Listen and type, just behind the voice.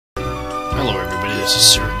Hello everybody, this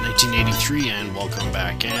is Sir1983 and welcome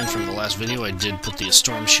back. And from the last video I did put the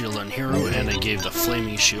Storm Shield on Hero, and I gave the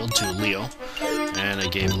Flaming Shield to Leo, and I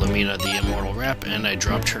gave Lamina the Immortal Wrap, and I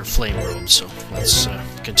dropped her Flame Robe. So let's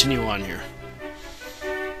continue on here.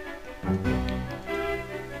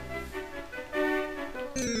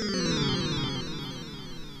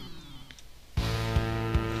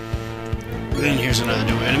 And here's another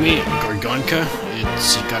new enemy, Gorgonka.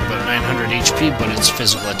 It's got about 900 HP, but its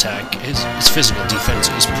physical attack, its physical defense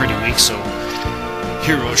is pretty weak, so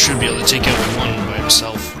Hero should be able to take out one by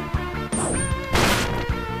himself.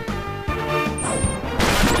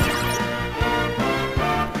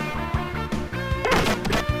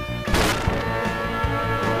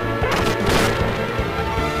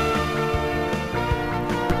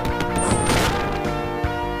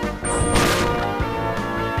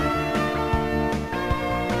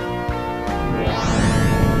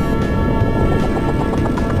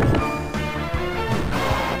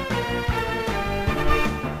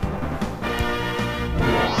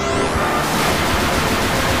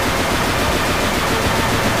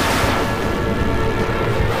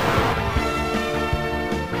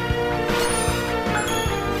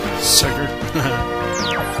 Sucker.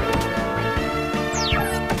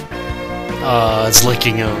 It's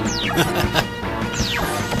licking him.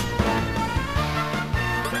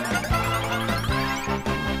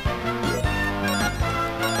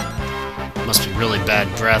 Must be really bad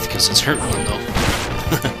breath because it's hurting him though.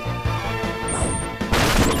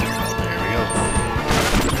 There we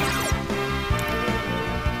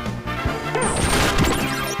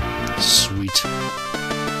go. Sweet.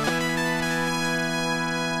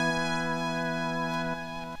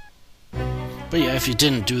 But yeah, if you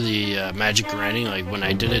didn't do the magic grinding like when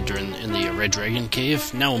I did it in the Red Dragon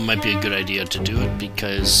Cave, now might be a good idea to do it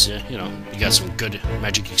because, you know, you got some good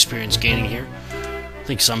magic experience gaining here. I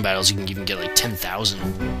think some battles you can even get like 10,000.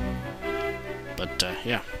 But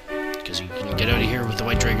yeah, because you can get out of here with the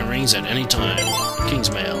White Dragon Rings at any time.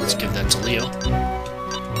 Kingsmail, let's give that to Leo.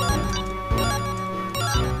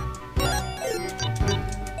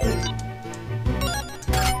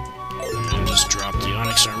 And just drop the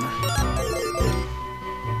Onyx Armor.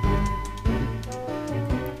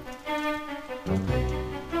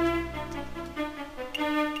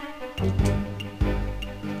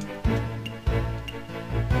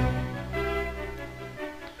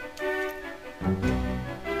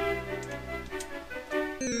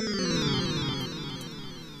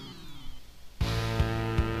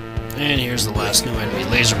 And here's the last new enemy,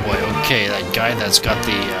 Laser Boy. Okay, that guy that's got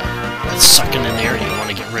the that's sucking in the air, you want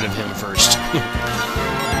to get rid of him first.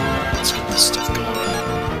 Let's get this stuff going.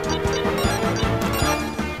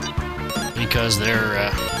 Because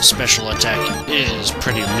their special attack is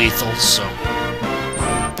pretty lethal, so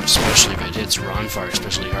especially if it hits Zophar,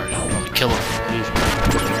 especially hard, you want to kill him. You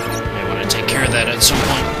may want to take care of that at some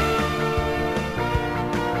point.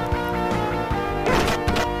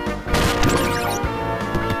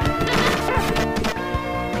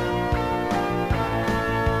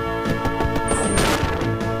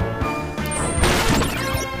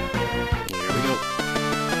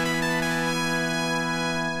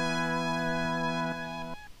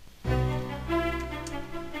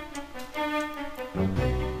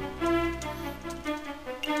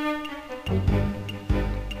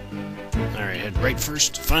 Alright, head right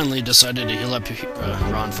first. Finally decided to heal up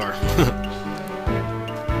Zophar.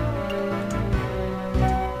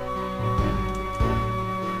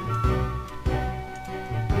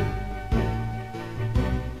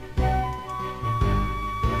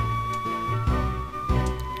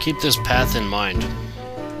 Keep this path in mind.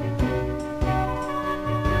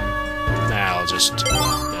 Now I'll just...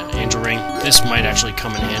 Angel Ring. This might actually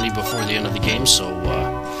come in handy before the end of the game, so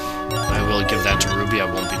I will give that to Ruby. I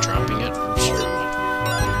won't be dropping it.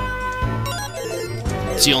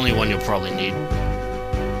 It's the only one you'll probably need.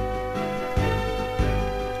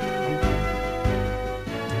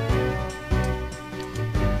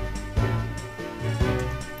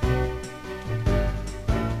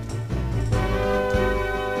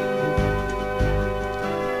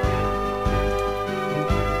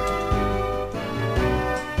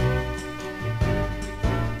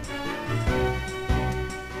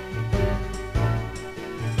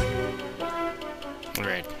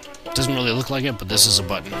 Alright. Doesn't really look like it, but this is a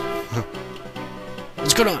button.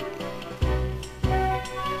 Let's go on.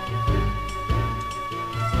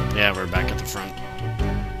 Yeah, we're back at the front.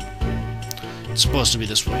 It's supposed to be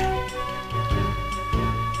this way.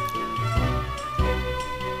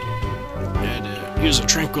 And use a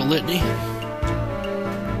Tranquil Litany.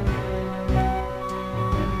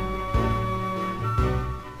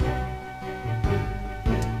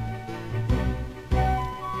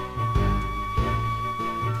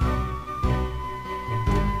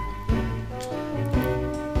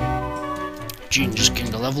 Gene just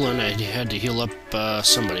gained a level and I had to heal up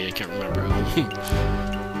somebody, I can't remember who.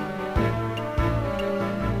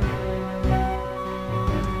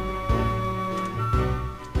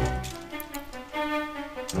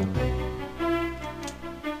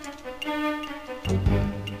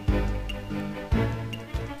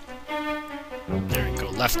 There we go,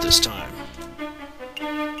 left this time.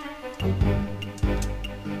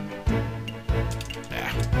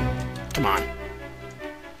 Ah, come on.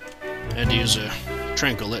 I had to use a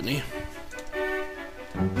tranquil litany.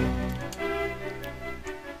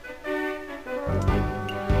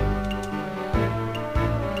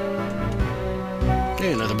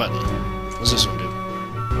 Hey, another button. What's this one do?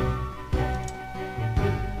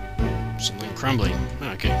 Something crumbling.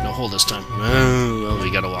 Okay, no hole this time. Oh, well,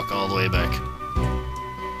 we gotta walk all the way back.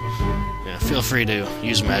 Yeah, feel free to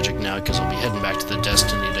use magic now, because I'll be heading back to the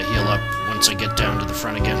Destiny to heal up once I get down to the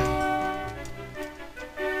front again.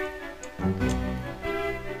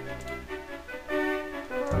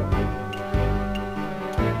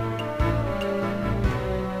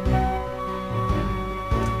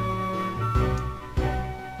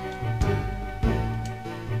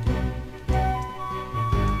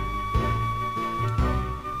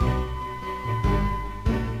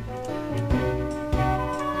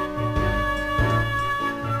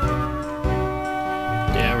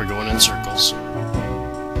 In circles.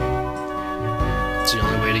 It's the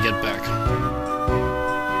only way to get back.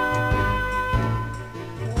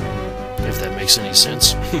 If that makes any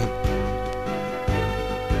sense.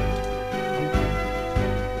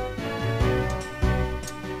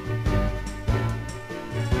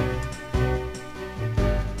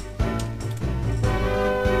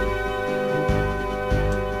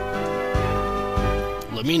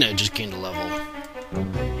 Lamina just gained a level.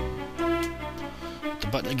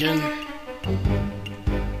 Button again.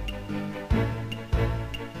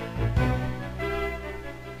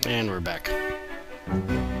 And we're back.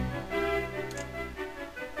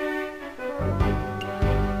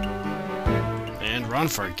 And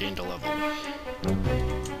Zophar gained a level.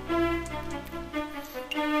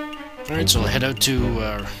 Alright, so I'll head out to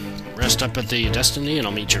rest up at the Destiny and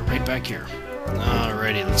I'll meet you right back here.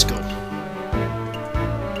 Alrighty, let's go.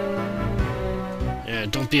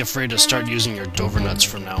 Don't be afraid to start using your Dover nuts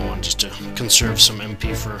from now on, just to conserve some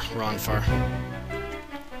MP for Zophar.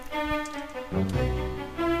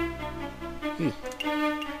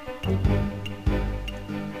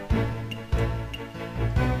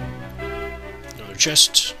 Another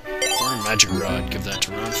chest, or a magic rod, give that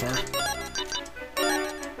to Zophar.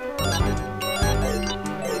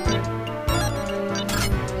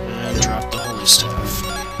 And drop the holy staff.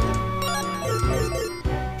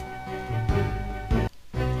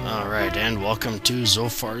 Alright, and welcome to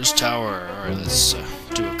Zophar's Tower. Alright, let's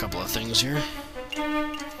do a couple of things here.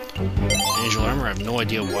 Angel armor, I have no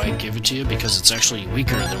idea why I gave it to you, because it's actually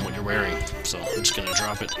weaker than what you're wearing. So I'm just gonna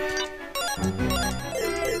drop it.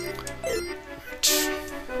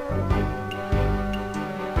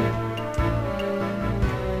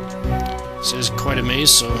 This is quite a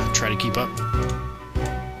maze, so try to keep up.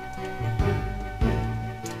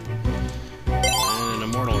 And an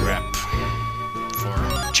immortal wrap.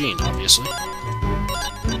 For Gene, obviously.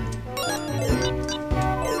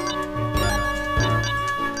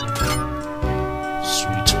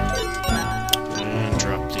 Sweet. And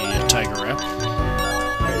drop the tiger wrap.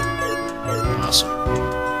 Awesome.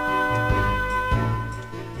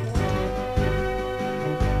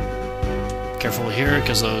 Careful here,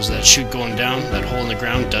 because that chute going down, that hole in the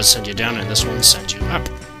ground does send you down, and this one sends you up.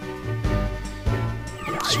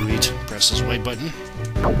 Sweet. Press this white button.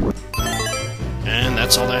 And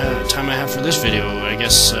that's all the time I have for this video, I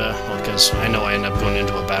guess, well, because I know I end up going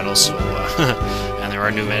into a battle, so, and there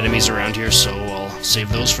are new enemies around here, so I'll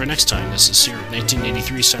save those for next time. This is Sir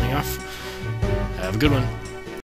 1983 signing off. Have a good one.